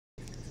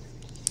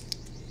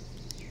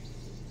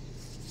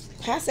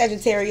Hi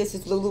Sagittarius,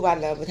 it's Lulu. I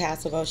love with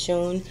House of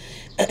Oshun.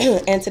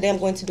 And today I'm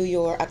going to do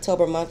your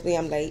October monthly.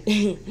 I'm late.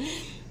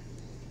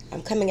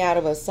 I'm coming out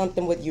of a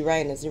something with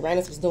Uranus.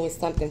 Uranus was doing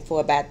something for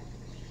about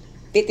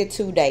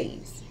 52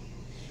 days.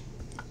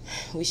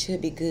 We should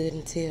be good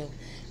until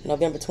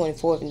November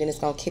 24th, and then it's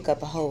going to kick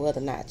up a whole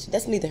other notch.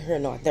 That's neither here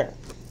nor there.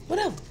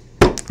 Whatever.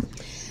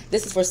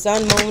 This is for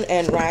Sun, Moon,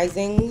 and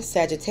Rising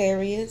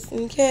Sagittarius.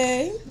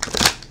 Okay.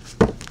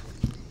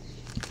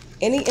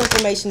 Any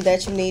information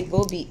that you need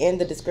will be in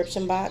the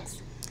description box.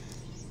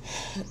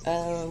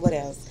 What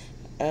else?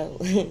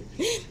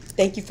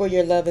 Thank you for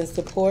your love and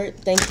support.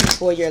 Thank you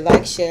for your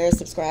likes, shares,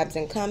 subscribes,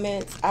 and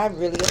comments. I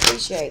really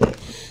appreciate it.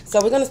 So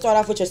we're going to start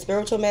off with your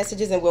spiritual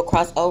messages, and we'll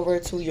cross over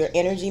to your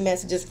energy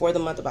messages for the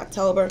month of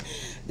October.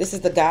 This is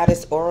the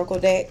Goddess Oracle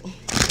deck.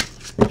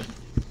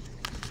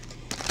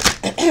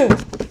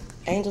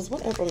 Angels,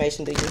 what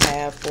information do you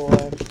have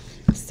for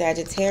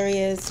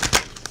Sagittarius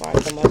for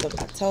the month of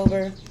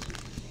October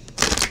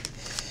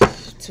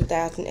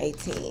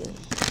 2018?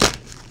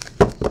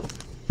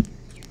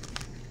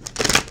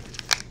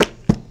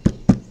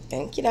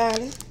 Thank you,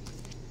 darling.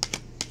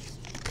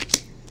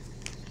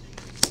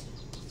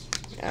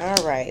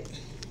 All right.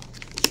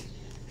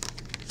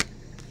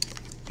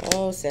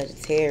 Oh,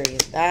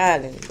 Sagittarius,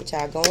 darling, what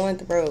y'all going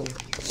through?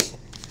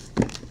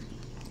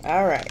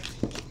 All right.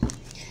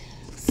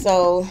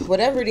 So,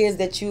 whatever it is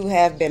that you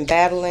have been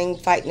battling,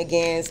 fighting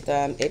against,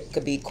 it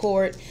could be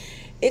court,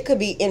 it could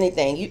be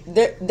anything.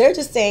 They're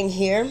just saying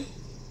here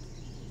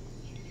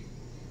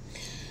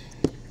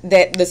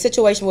that the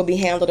situation will be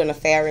handled in a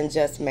fair and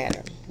just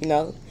manner, you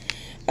know.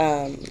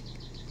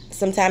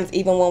 Sometimes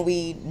even when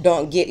we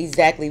don't get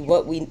exactly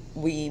what we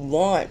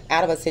want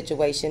out of a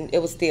situation, it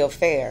was still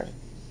fair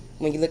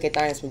when you look at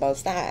things from both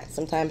sides.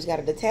 Sometimes you got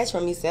to detach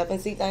from yourself and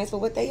see things for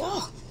what they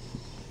are.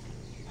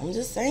 I'm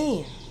just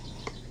saying.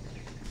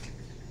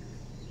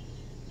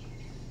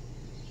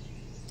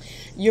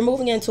 You're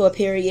moving into a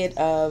period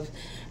of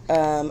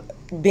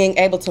being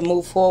able to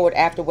move forward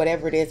after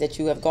whatever it is that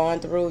you have gone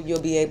through.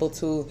 You'll be able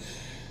to...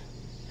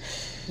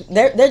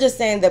 They're just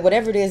saying that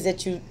whatever it is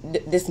that you,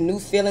 this new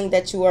feeling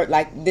that you are,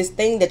 like this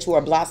thing that you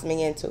are blossoming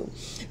into,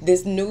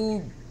 this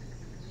new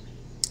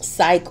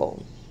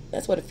cycle,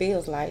 that's what it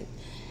feels like.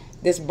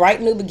 This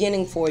bright new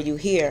beginning for you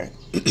here.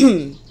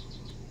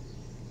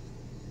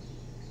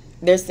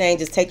 They're saying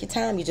just take your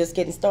time. You're just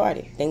getting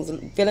started. Things are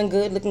feeling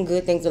good, looking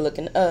good. Things are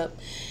looking up.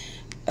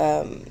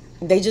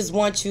 They just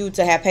want you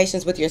to have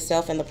patience with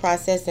yourself in the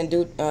process and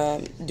do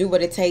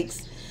what it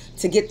takes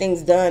to get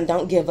things done.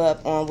 Don't give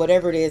up on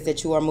whatever it is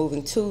that you are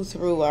moving to,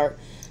 through, or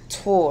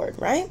toward,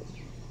 right?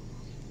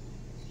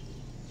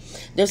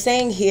 They're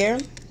saying here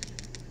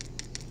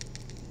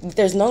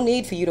there's no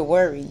need for you to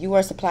worry. You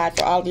are supplied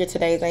for all of your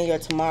todays and your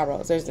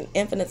tomorrows. There's an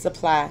infinite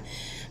supply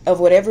of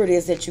whatever it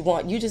is that you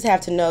want. You just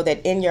have to know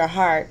that in your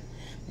heart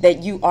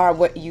that you are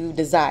what you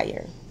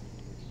desire.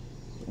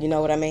 You know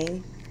what I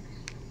mean?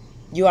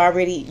 You're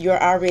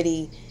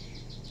already,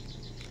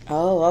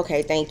 oh,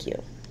 okay, thank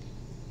you.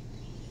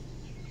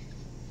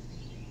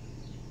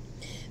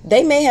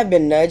 They may have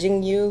been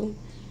nudging you,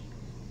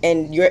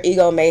 and your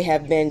ego may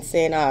have been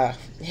saying, ah,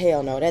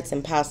 hell no, that's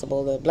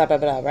impossible, blah, blah,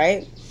 blah,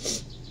 right?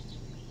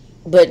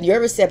 But your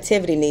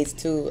receptivity needs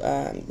to,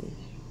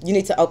 you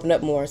need to open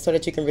up more so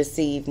that you can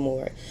receive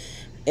more.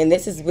 And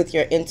this is with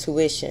your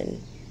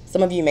intuition.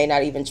 Some of you may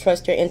not even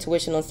trust your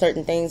intuition on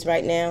certain things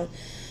right now.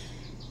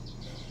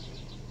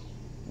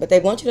 But they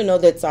want you to know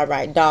that it's all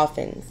right.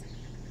 Dolphins.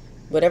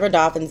 Whatever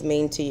dolphins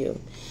mean to you.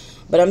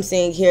 But I'm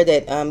seeing here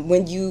that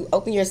when you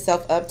open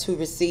yourself up to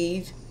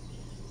receive,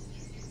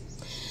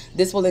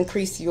 this will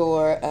increase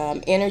your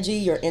energy,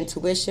 your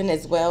intuition,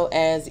 as well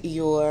as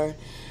your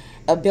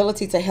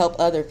ability to help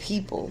other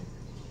people.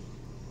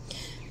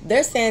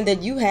 They're saying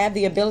that you have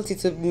the ability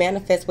to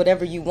manifest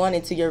whatever you want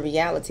into your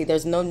reality.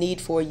 There's no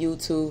need for you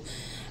to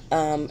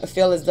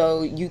feel as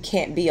though you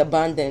can't be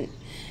abundant.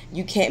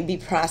 You can't be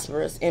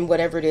prosperous in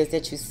whatever it is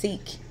that you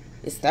seek.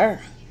 It's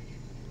there.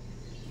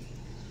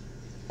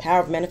 Power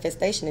of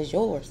manifestation is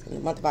yours in the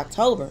month of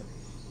October.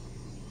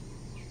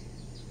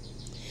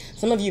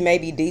 Some of you may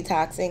be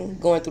detoxing,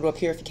 going through a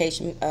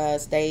purification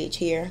stage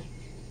here.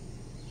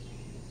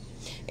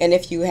 And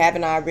if you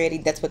haven't already,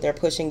 that's what they're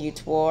pushing you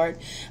toward.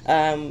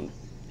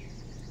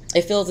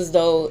 It feels as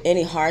though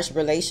any harsh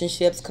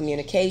relationships,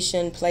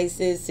 communication,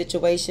 places,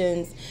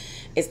 situations,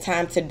 it's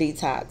time to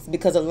detox.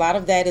 Because a lot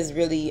of that is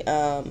really,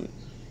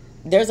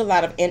 there's a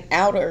lot of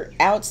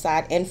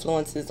outside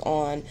influences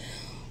on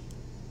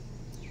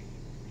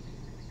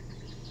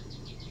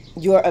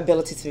your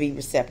ability to be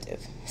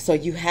receptive. So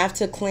you have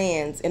to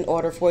cleanse in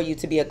order for you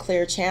to be a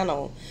clear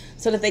channel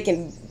so that they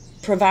can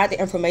provide the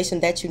information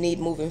that you need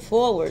moving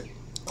forward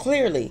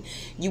clearly.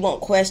 You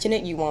won't question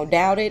it. You won't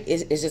doubt it.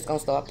 It's just going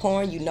to start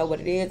pouring. You know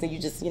what it is, and you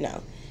just, you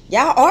know.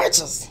 Y'all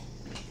archers.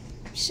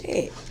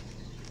 Shit.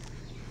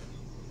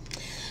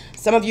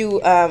 Some of you,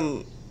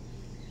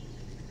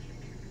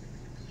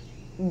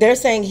 they're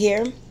saying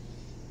here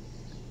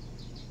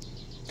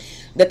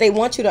that they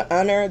want you to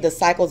honor the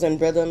cycles and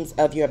rhythms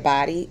of your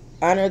body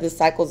Honor the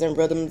cycles and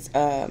rhythms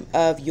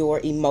of your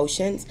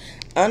emotions.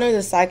 Honor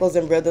the cycles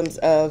and rhythms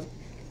of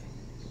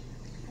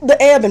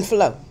the ebb and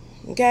flow.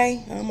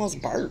 Okay? I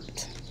almost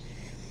burped.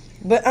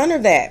 But honor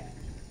that.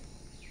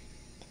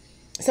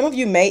 Some of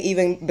you may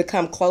even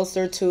become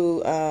closer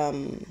to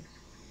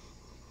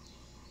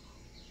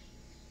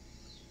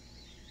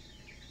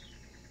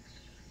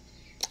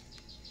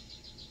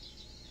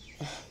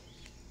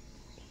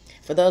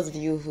for those of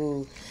you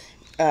who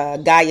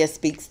Gaia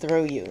speaks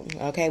through you.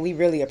 Okay, we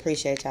really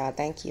appreciate y'all.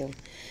 Thank you.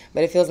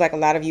 But it feels like a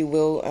lot of you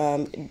will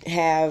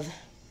have,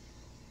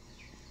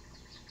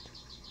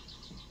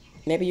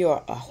 maybe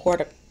you're a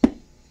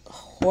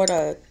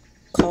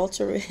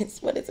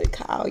horticulturist. What is it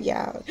called,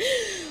 y'all?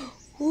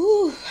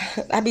 Woo.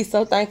 I be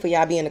so thankful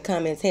y'all be in the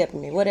comments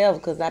helping me. Whatever,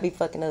 because I be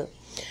fucking up.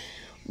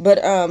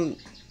 But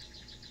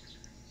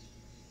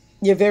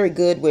you're very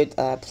good with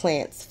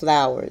plants,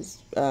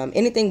 flowers,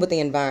 anything with the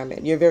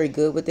environment. You're very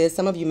good with this.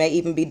 Some of you may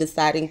even be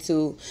deciding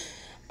to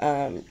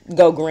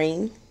go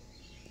green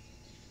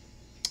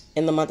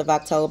in the month of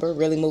October,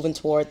 really moving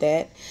toward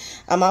that.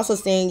 I'm also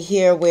seeing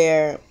here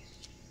where,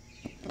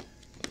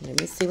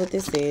 let me see what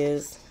this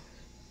is.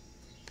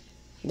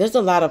 There's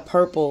a lot of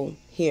purple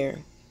here.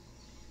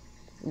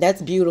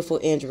 That's beautiful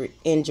injury.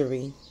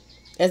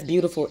 That's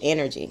beautiful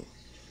energy.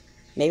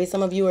 Maybe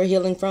some of you are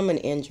healing from an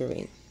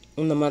injury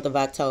in the month of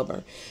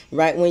October.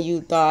 Right when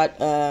you thought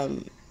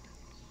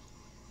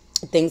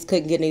things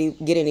couldn't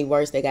get any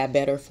worse, they got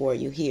better for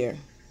you here.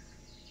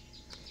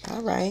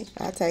 All right,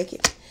 I'll take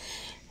it.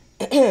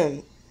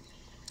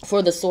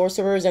 For the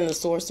sorcerers and the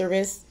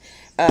sorceress,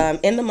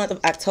 in the month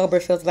of October,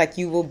 it feels like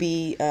you will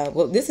be,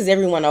 well, this is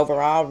everyone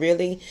overall,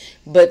 really.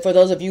 But for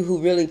those of you who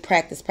really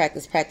practice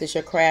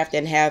your craft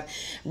and have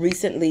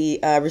recently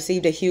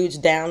received a huge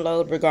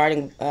download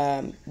regarding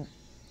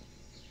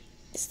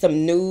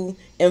some new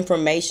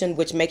information,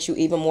 which makes you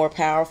even more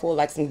powerful,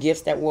 like some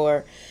gifts that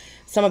were,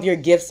 some of your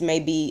gifts may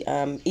be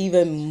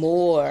even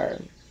more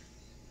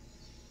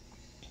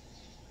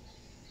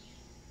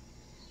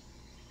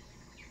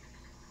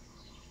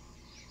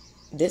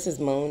this is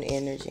moon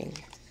energy.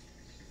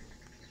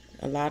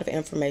 A lot of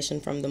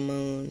information from the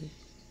moon.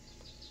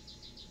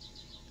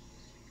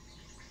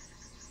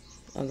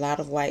 A lot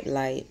of white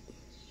light.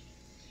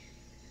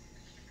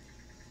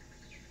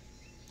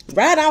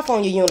 Ride off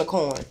on your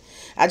unicorn.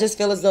 I just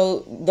feel as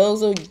though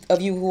those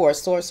of you who are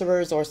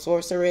sorcerers or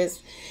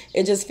sorceress,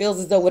 it just feels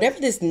as though whatever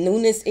this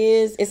newness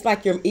is, it's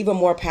like you're even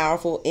more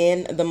powerful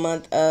in the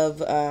month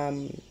of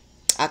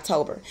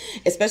October,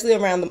 especially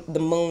around the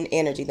moon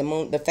energy,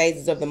 the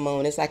phases of the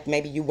moon. It's like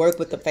maybe you work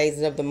with the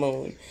phases of the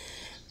moon.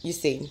 You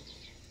see,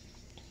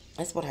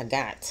 that's what I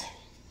got.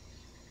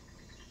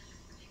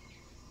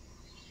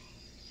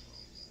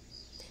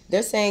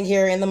 They're saying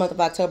here in the month of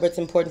October, it's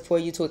important for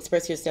you to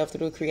express yourself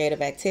through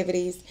creative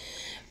activities.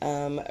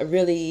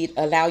 Really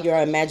allow your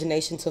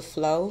imagination to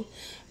flow.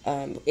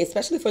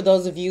 Especially for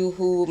those of you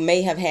who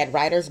may have had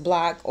writer's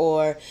block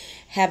or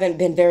haven't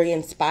been very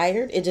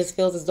inspired. It just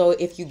feels as though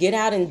if you get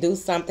out and do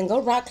something,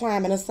 go rock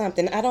climbing or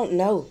something. I don't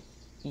know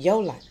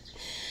your life.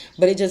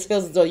 But it just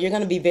feels as though you're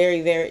going to be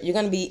you're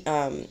going to be,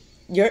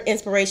 your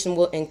inspiration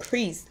will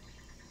increase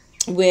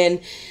when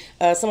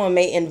someone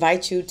may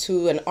invite you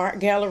to an art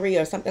gallery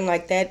or something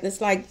like that. It's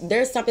like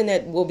there's something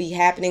that will be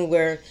happening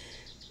where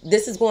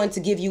this is going to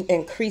give you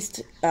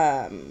increased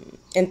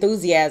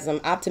enthusiasm,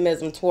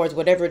 optimism towards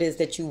whatever it is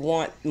that you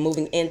want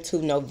moving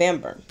into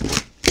November.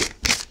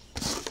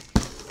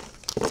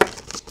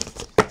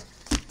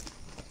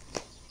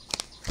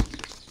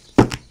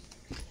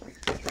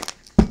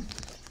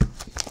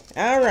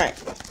 All right.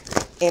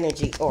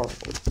 Energy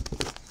Oracle.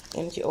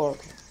 Energy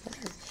Oracle.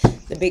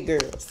 The big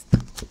girls.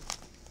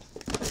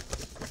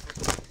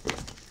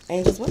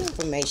 Angels, what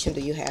information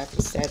do you have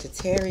for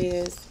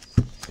Sagittarius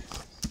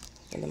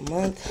in the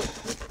month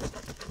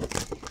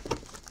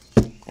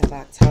of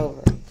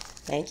October?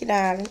 Thank you,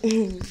 darling.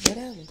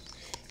 Whatever.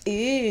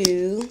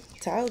 Ooh,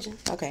 told you.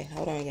 Okay,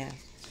 hold on, y'all.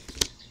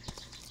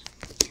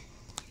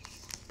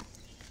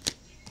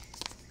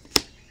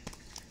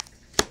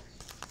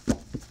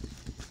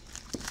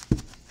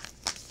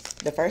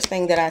 The first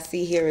thing that I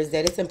see here is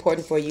that it's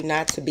important for you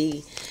not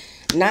to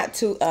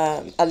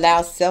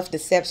allow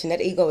self-deception.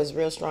 That ego is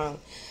real strong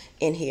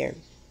in here.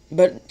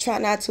 But try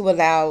not to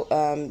allow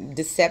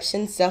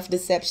deception,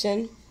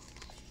 self-deception.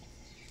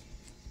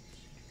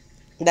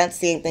 Not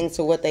seeing things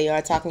for what they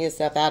are, talking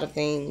yourself out of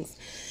things,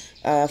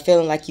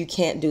 feeling like you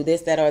can't do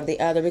this, that, or the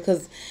other,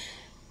 because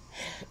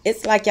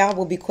it's like y'all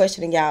will be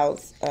questioning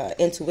y'all's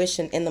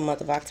intuition in the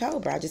month of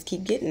October. I just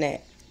keep getting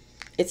that.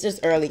 It's just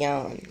early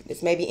on.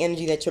 It's maybe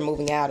energy that you're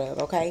moving out of,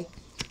 okay?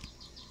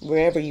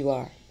 Wherever you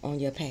are on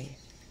your path.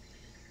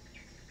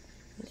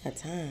 You got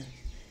time.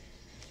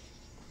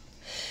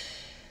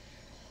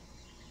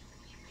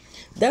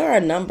 There are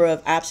a number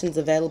of options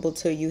available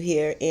to you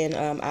here in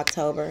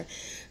October.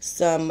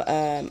 Some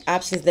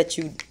options that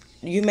you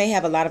may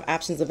have a lot of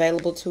options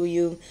available to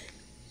you.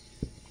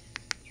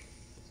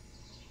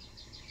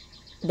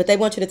 But they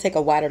want you to take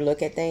a wider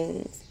look at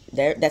things.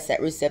 That's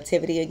that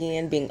receptivity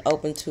again, being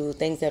open to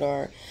things that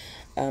are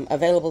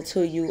available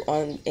to you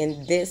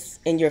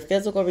in your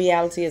physical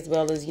reality, as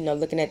well as,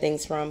 looking at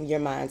things from your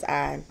mind's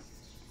eye.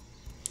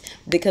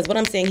 Because what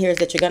I'm seeing here is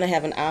that you're going to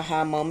have an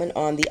aha moment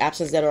on the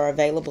options that are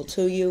available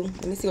to you.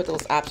 Let me see what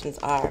those options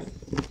are,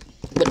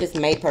 what this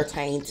may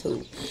pertain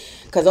to.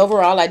 Because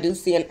overall, I do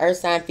see an earth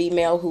sign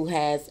female who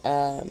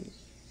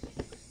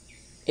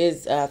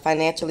is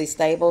financially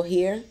stable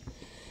here,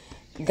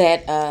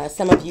 that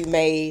some of you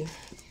may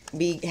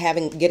be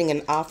getting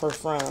an offer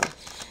from.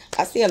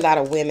 I see a lot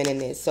of women in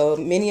this. So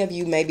many of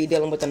you may be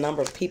dealing with a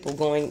number of people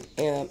going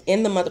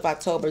in the month of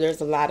October.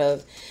 There's a lot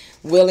of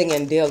willing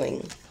and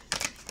dealing.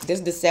 This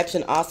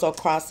deception also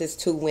crosses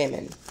 2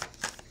 women.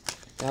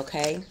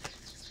 Okay.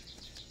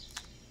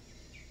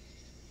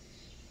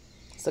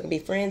 So it could be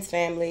friends,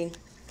 family,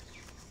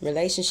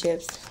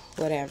 relationships,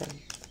 whatever.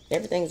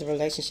 Everything's a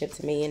relationship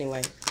to me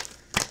anyway.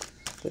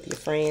 With your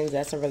friends,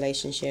 that's a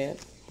relationship.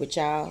 With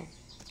y'all,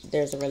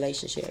 there's a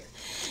relationship.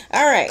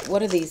 All right,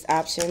 what are these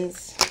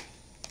options?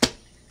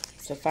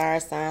 It's a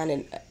fire sign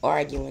and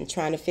arguing,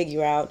 trying to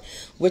figure out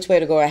which way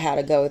to go or how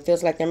to go. It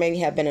feels like there maybe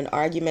have been an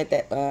argument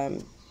that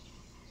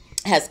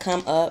has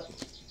come up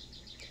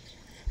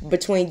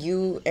between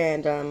you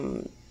and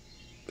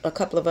a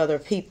couple of other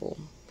people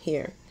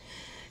here.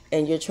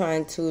 And you're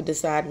trying to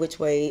decide which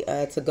way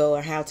to go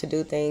or how to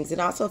do things. It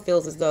also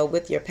feels as though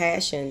with your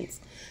passions,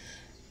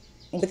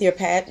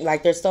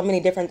 like there's so many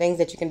different things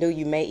that you can do.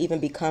 You may even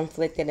be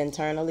conflicted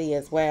internally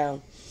as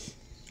well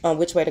on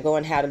which way to go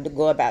and how to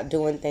go about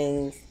doing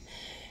things.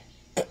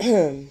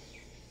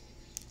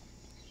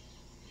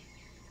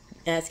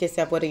 Ask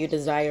yourself, what do you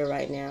desire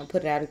right now?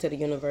 Put it out into the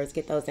universe.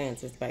 Get those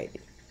answers, baby.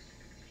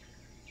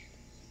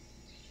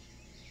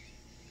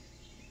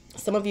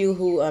 Some of you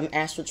who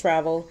astral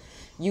travel,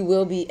 you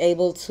will be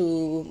able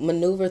to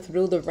maneuver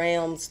through the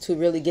realms to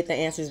really get the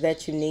answers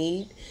that you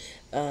need.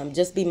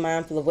 Just be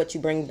mindful of what you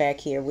bring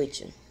back here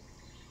with you.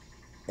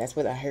 That's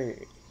what I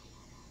heard.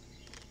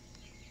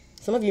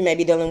 Some of you may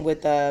be dealing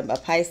with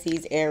a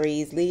Pisces,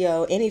 Aries,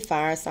 Leo, any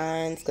fire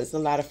signs, because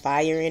there's a lot of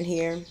fire in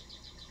here.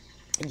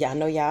 Y'all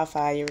know y'all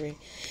fiery.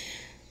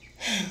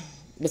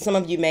 But some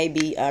of you may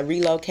be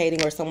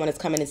relocating, or someone is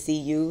coming to see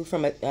you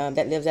from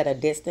that lives at a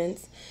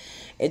distance.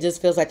 It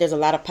just feels like there's a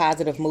lot of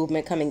positive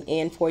movement coming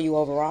in for you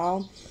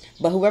overall.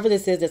 But whoever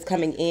this is that's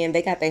coming in,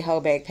 they got their whole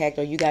bag packed,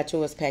 or you got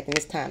yours packed, and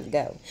it's time to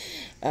go.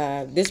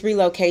 This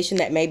relocation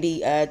that may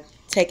be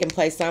taking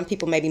place, some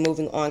people may be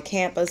moving on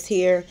campus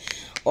here,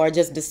 or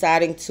just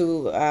deciding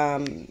to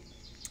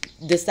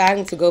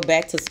go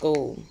back to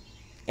school.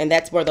 And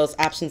that's where those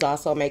options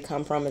also may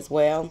come from as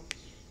well.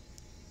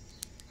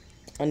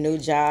 A new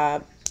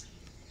job.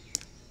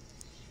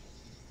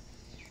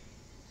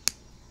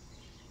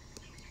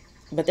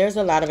 But there's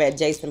a lot of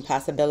adjacent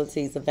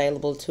possibilities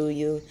available to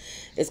you.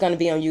 It's going to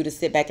be on you to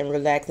sit back and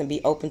relax and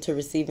be open to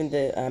receiving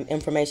the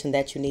information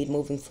that you need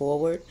moving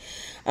forward.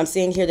 I'm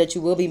seeing here that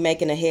you will be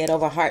making a head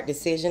over heart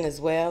decision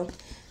as well.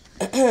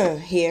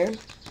 Here.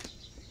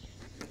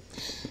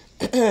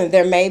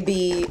 There may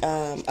be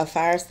a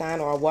fire sign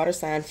or a water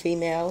sign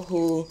female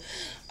who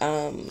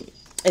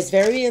is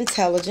very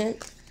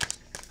intelligent,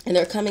 and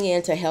they're coming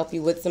in to help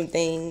you with some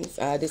things.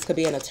 This could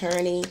be an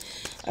attorney,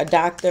 a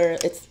doctor.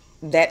 It's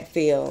that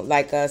feel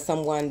like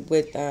someone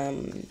with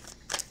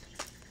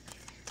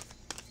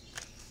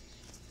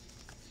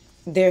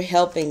they're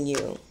helping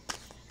you.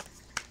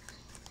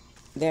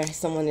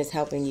 Someone is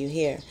helping you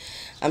here.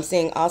 I'm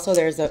seeing also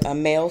there's a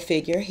male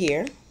figure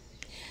here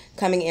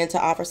coming in to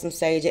offer some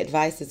sage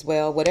advice as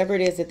well. Whatever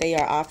it is that they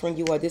are offering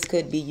you, or this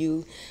could be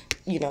you,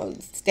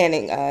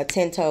 standing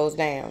 10 toes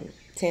down.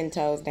 10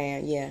 toes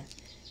down, yeah.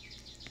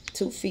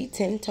 2 feet,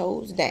 10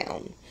 toes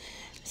down.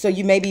 So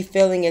you may be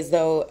feeling as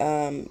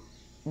though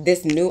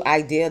this new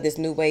idea, this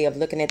new way of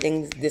looking at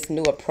things, this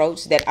new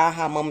approach, that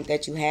aha moment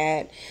that you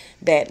had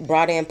that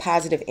brought in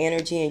positive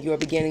energy, and you're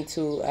beginning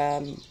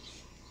to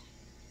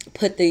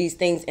put these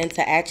things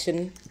into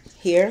action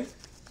here.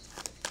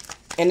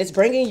 And it's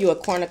bringing you a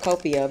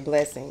cornucopia of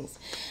blessings.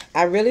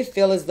 I really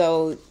feel as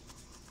though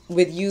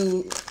with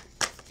you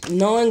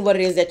knowing what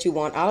it is that you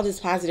want, all of this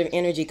positive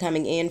energy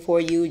coming in for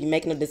you, you're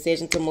making a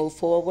decision to move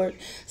forward.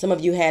 Some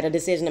of you had a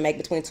decision to make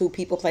between 2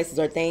 people, places,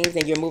 or things,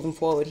 and you're moving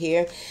forward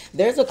here.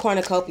 There's a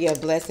cornucopia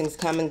of blessings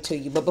coming to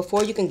you. But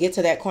before you can get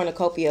to that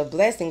cornucopia of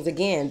blessings,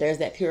 again, there's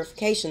that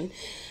purification,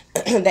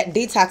 that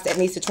detox that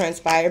needs to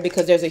transpire,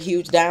 because there's a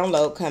huge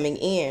download coming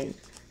in.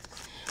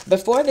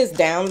 Before this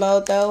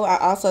download, though, I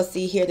also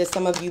see here that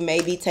some of you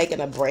may be taking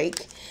a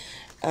break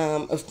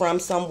from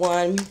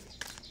someone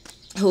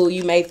who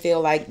you may feel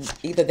like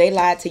either they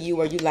lied to you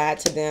or you lied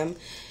to them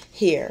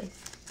here.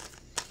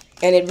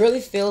 And it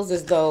really feels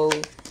as though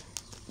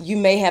you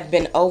may have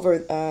been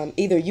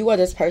either you or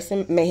this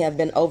person may have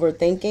been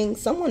overthinking.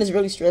 Someone is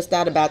really stressed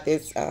out about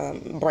this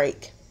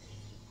break.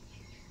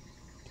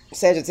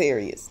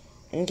 Sagittarius.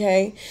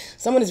 Okay?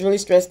 Someone is really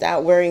stressed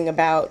out, worrying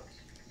about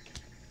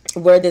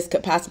where this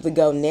could possibly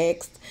go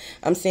next.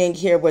 I'm seeing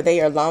here where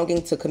they are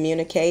longing to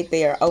communicate.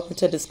 They are open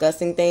to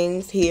discussing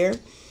things here,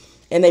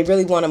 and they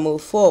really want to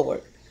move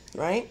forward,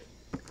 right?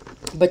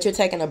 But you're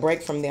taking a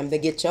break from them to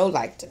get your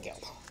life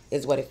together,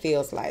 is what it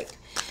feels like.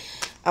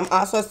 I'm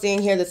also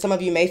seeing here that some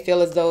of you may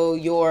feel as though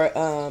your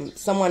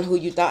someone who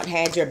you thought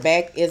had your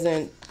back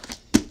isn't,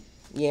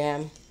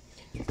 yeah,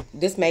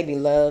 this may be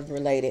love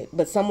related,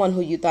 but someone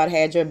who you thought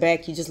had your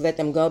back, you just let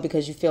them go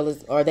because you feel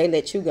as, or they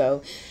let you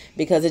go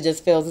because it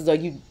just feels as though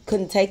you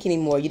couldn't take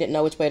anymore. You didn't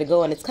know which way to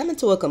go. And it's coming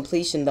to a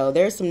completion though.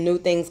 There's some new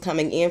things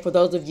coming in. For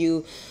those of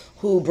you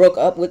who broke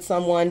up with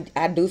someone,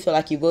 I do feel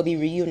like you will be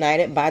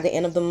reunited by the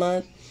end of the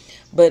month.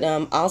 But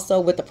also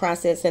with the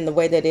process and the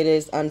way that it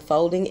is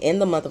unfolding in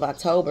the month of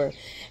October,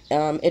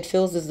 it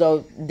feels as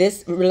though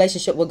this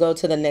relationship will go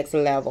to the next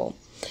level.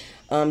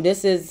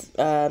 This is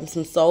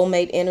some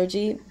soulmate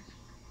energy,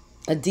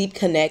 a deep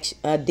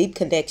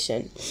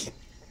connection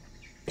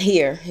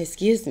here.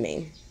 Excuse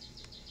me.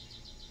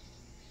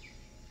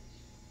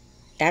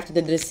 After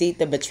the deceit,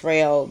 the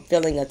betrayal,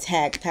 feeling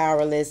attacked,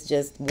 powerless,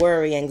 just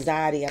worry,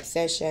 anxiety,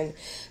 obsession,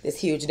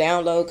 this huge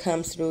download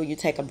comes through. You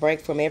take a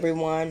break from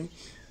everyone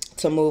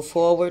to move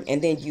forward,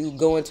 and then you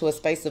go into a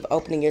space of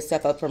opening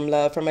yourself up from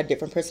love from a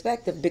different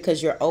perspective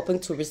because you're open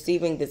to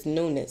receiving this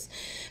newness.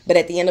 But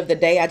at the end of the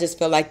day, I just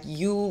feel like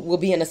you will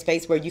be in a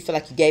space where you feel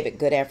like you gave it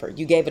good effort.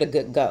 You gave it a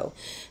good go.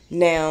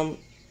 Now,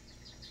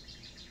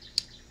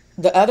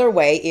 the other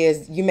way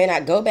is you may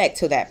not go back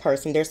to that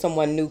person. There's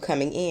someone new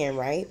coming in,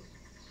 right?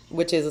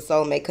 Which is a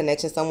soulmate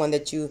connection, someone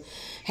that you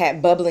had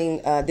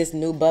bubbling, this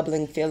new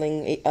bubbling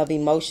feeling of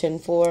emotion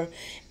for,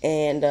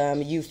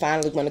 and you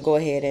finally want to go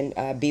ahead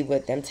and be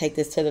with them, take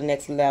this to the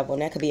next level.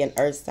 And that could be an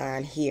earth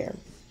sign here.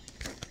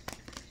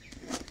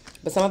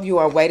 But some of you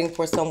are waiting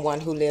for someone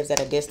who lives at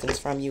a distance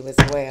from you as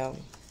well.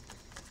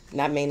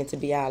 Not meaning to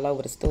be all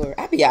over the story.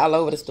 I be all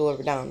over the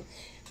story, don't I?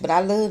 But I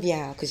love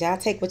y'all, because y'all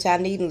take what y'all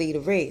need and leave the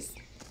rest.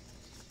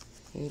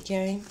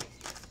 Okay?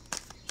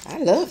 I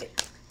love it.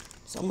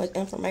 So much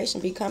information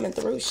be coming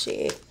through.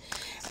 Shit.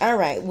 All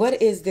right. What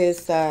is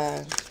this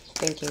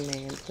thinking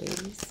man,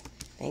 please?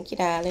 Thank you,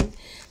 darling.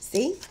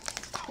 See?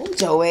 Hold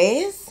your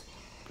ass.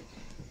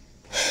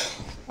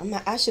 I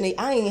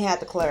ain't even have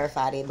to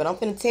clarify that, but I'm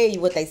going to tell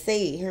you what they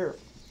say here.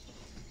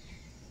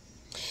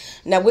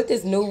 Now, with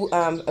this new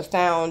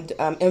found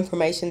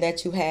information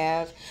that you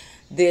have,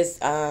 this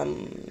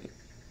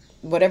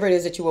whatever it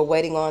is that you were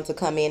waiting on to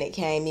come in, it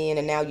came in,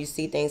 and now you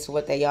see things for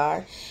what they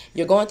are.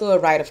 You're going through a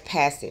rite of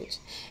passage.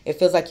 It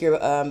feels like you're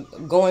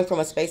going from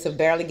a space of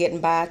barely getting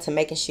by to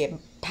making shit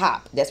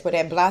pop. That's where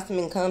that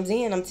blossoming comes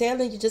in. I'm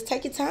telling you, just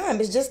take your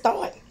time. It's just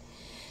starting.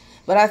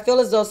 But I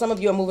feel as though some of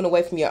you are moving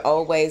away from your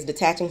old ways,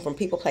 detaching from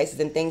people, places,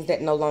 and things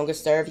that no longer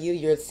serve you.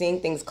 You're seeing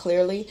things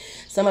clearly.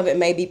 Some of it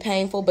may be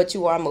painful, but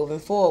you are moving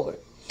forward.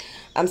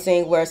 I'm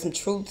seeing where some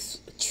truths,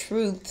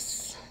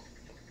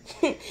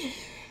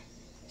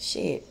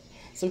 shit.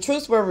 Some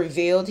truths were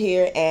revealed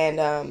here,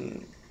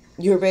 and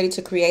you're ready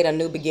to create a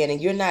new beginning.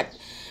 You're not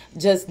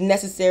just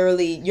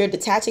necessarily, you're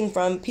detaching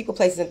from people,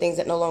 places, and things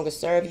that no longer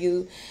serve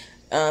you.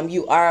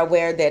 You are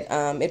aware that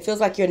it feels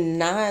like you're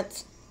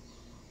not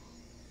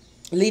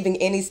leaving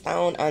any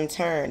stone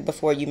unturned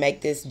before you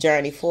make this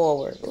journey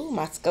forward. Ooh,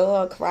 my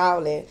skull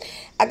crawling.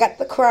 I got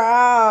the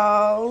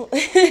crawl.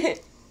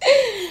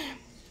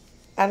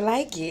 I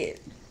like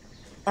it.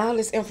 All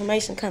this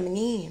information coming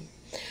in.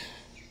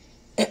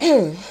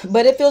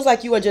 But it feels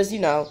like you are just,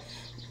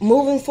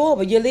 moving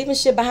forward. You're leaving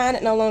shit behind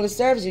that no longer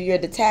serves you. You're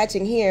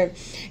detaching here.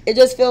 It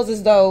just feels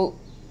as though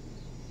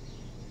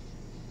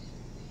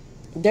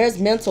there's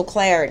mental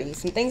clarity.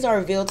 Some things are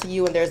revealed to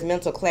you and there's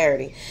mental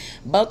clarity.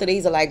 Both of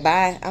these are like,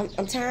 bye.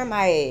 I'm tired of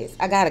my ass.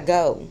 I gotta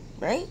go,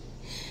 right?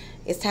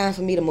 It's time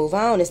for me to move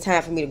on. It's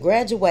time for me to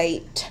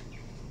graduate.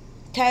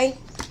 Okay?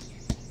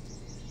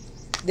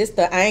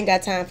 I ain't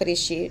got time for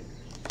this shit.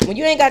 When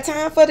you ain't got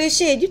time for this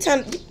shit,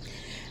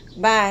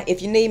 bye.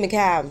 If you need me,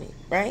 call me,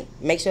 right?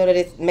 Make sure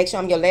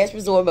I'm your last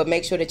resort, but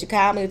make sure that you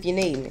call me if you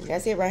need me.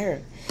 That's it right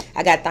here.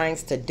 I got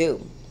things to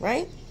do,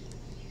 right?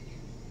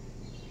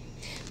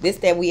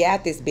 That we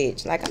out this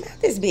bitch. Like, I'm out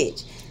this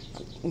bitch.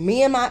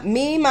 Me and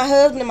my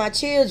husband and my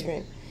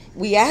children,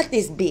 we out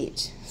this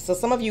bitch. So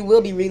some of you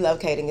will be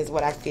relocating is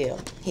what I feel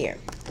here.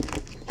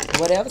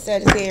 Whatever,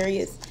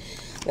 Sagittarius.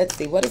 Let's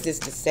see. What is this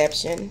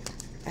deception?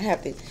 I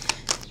have to.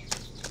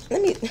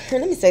 Let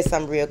me say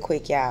something real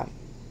quick, y'all.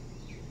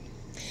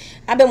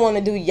 I've been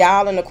wanting to do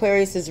y'all and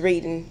Aquarius's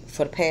reading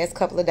for the past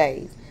couple of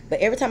days. But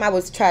every time I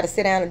was try to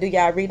sit down and do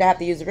y'all read, I have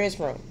to use the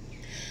restroom.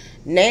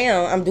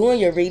 Now I'm doing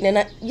your reading,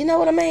 and you know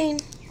what I mean?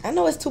 I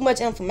know it's too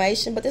much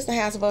information, but this is the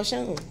house of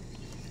Oshun.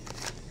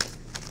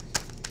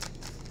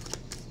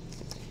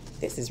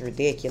 This is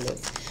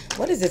ridiculous.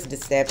 What is this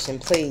deception,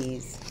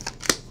 please?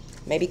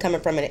 Maybe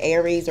coming from an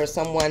Aries or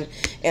someone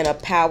in a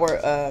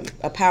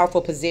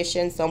powerful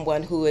position,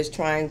 someone who is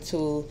trying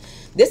to.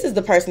 This is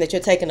the person that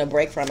you're taking a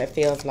break from. It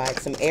feels like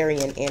some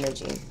Aryan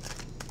energy,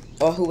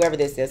 or whoever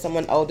this is,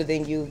 someone older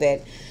than you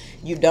that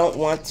you don't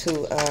want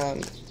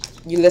to.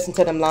 You listen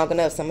to them long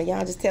enough. Some of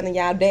y'all just telling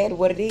y'all daddy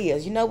what it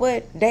is. You know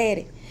what,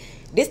 daddy?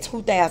 This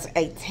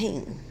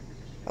 2018,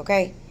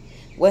 okay?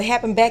 What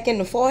happened back in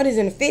the 40s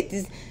and the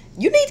 50s,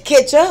 you need to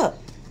catch up.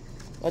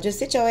 Or just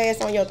sit your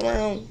ass on your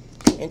throne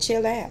and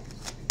chill out.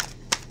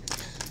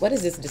 What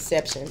is this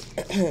deception?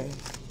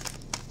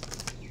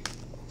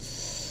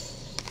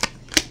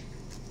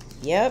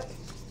 Yep.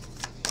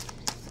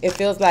 It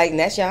feels like, and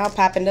that's y'all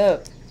popping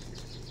up.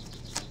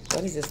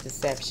 What is this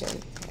deception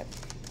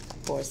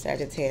for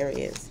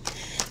Sagittarius?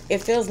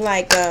 It feels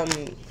like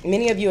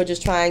many of you are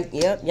just trying,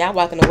 yep, y'all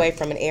walking away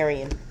from an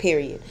Aryan,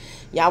 period.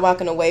 Y'all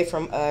walking away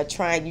from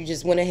trying, you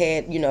just went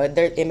ahead, you know,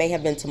 it may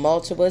have been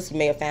tumultuous. You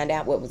may have found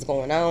out what was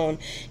going on.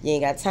 You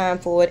ain't got time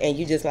for it. And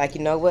you just like,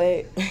 you know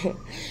what?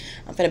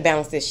 I'm finna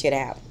balance this shit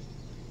out.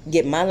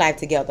 Get my life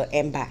together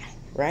and bye,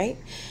 right?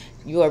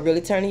 You are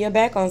really turning your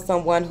back on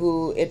someone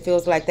who it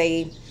feels like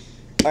they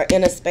are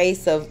in a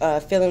space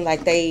of feeling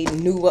like they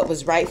knew what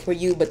was right for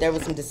you, but there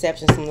was some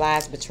deception, some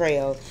lies,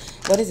 betrayal.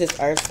 What is this,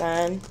 earth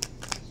sign?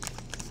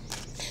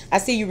 I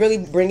see you really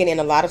bringing in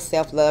a lot of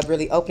self-love,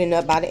 really opening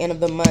up by the end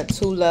of the month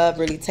to love,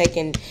 really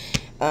taking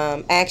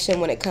action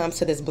when it comes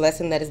to this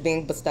blessing that is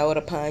being bestowed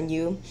upon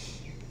you.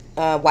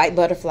 White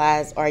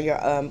butterflies are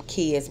your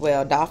key as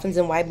well. Dolphins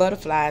and white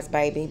butterflies,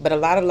 baby. But a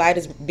lot of light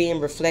is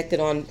being reflected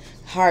on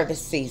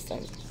harvest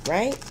season,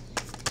 right?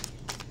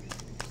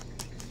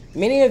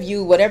 Many of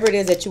you, whatever it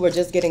is that you were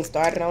just getting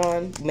started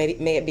on,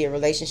 may it be a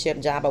relationship,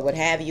 job, or what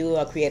have you,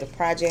 a creative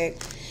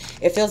project.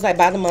 It feels like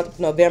by the month of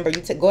November,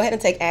 you go ahead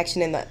and take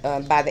action in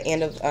the by the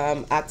end of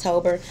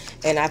October,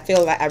 and I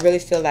really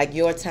feel like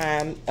your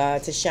time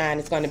to shine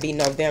is going to be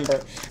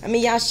November. I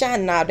mean, y'all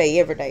shining all day,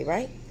 every day,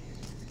 right?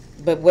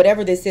 But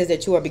whatever this is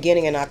that you are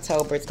beginning in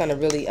October, it's going to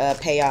really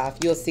pay off.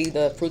 You'll see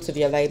the fruits of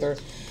your labor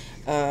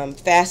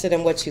faster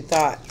than what you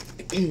thought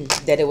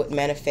that it would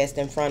manifest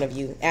in front of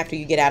you after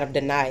you get out of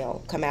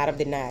denial. Come out of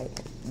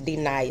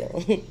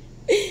denial.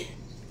 This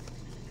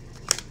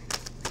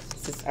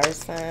is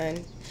earth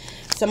sign.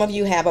 Some of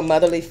you have a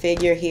motherly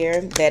figure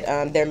here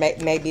that there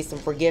may be some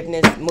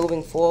forgiveness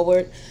moving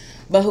forward.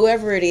 But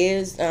whoever it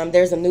is,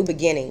 there's a new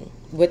beginning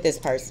with this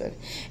person.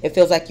 It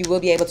feels like you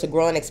will be able to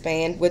grow and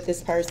expand with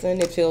this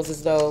person. It feels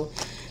as though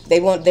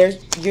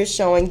you're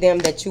showing them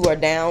that you are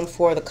down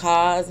for the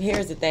cause.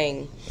 Here's the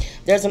thing.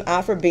 There's an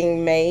offer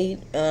being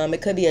made.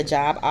 It could be a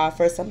job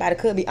offer. Somebody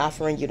could be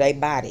offering you their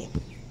body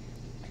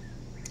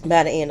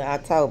by the end of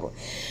October.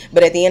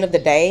 But at the end of the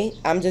day,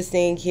 I'm just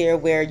seeing here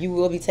where you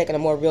will be taking a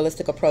more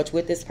realistic approach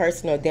with this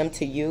person or them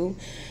to you.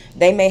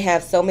 They may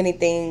have so many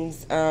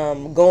things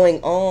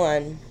going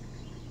on,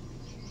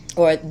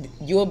 or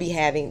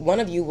one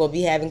of you will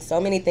be having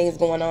so many things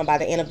going on by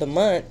the end of the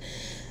month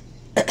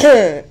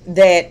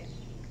that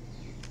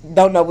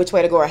don't know which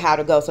way to go or how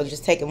to go. So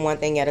just taking one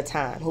thing at a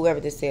time. Whoever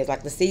this is,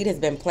 like the seed has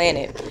been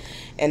planted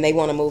and they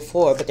want to move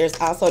forward. But there's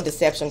also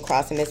deception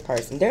crossing this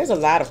person. There's a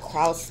lot of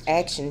cross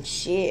action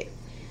shit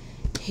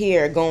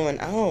here going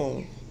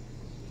on.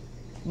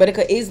 But it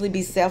could easily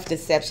be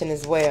self-deception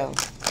as well.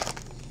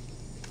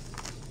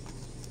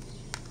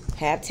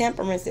 Have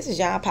temperance. This is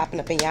y'all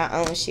popping up in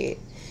y'all own shit.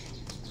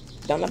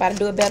 Don't nobody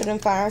do it better than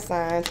fire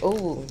signs.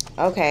 Ooh,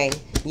 okay.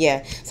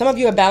 Yeah. Some of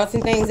you are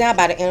balancing things out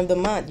by the end of the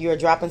month. You're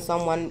dropping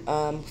someone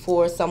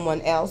for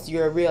someone else.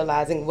 You're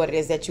realizing what it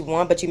is that you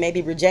want, but you may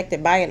be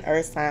rejected by an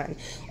earth sign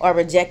or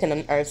rejecting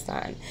an earth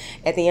sign.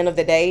 At the end of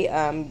the day,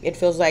 it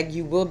feels like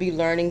you will be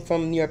learning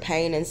from your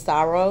pain and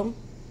sorrow.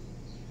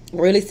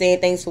 Really seeing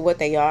things for what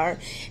they are.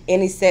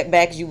 Any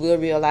setbacks, you will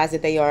realize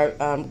that they are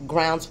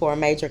grounds for a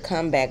major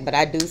comeback. But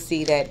I do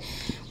see that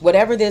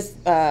whatever it is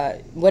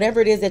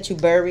that you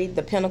buried,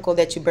 the pinnacle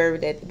that you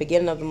buried at the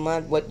beginning of the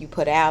month, what you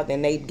put out,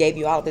 and they gave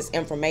you all this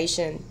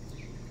information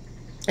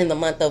in the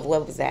month of,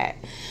 what was that,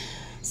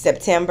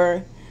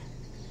 September,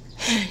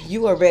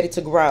 you are ready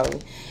to grow.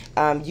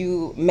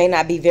 You may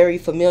not be very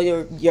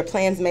familiar. Your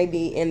plans may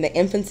be in the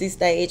infancy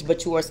stage,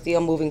 but you are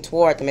still moving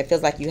toward them. It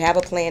feels like you have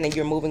a plan and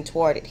you're moving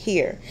toward it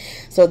here.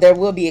 So there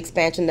will be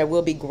expansion. There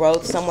will be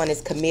growth. Someone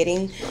is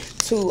committing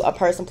to a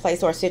person,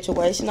 place, or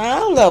situation.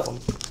 All of them.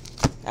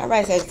 All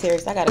right,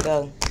 Sagittarius, I got to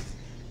go.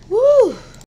 Woo!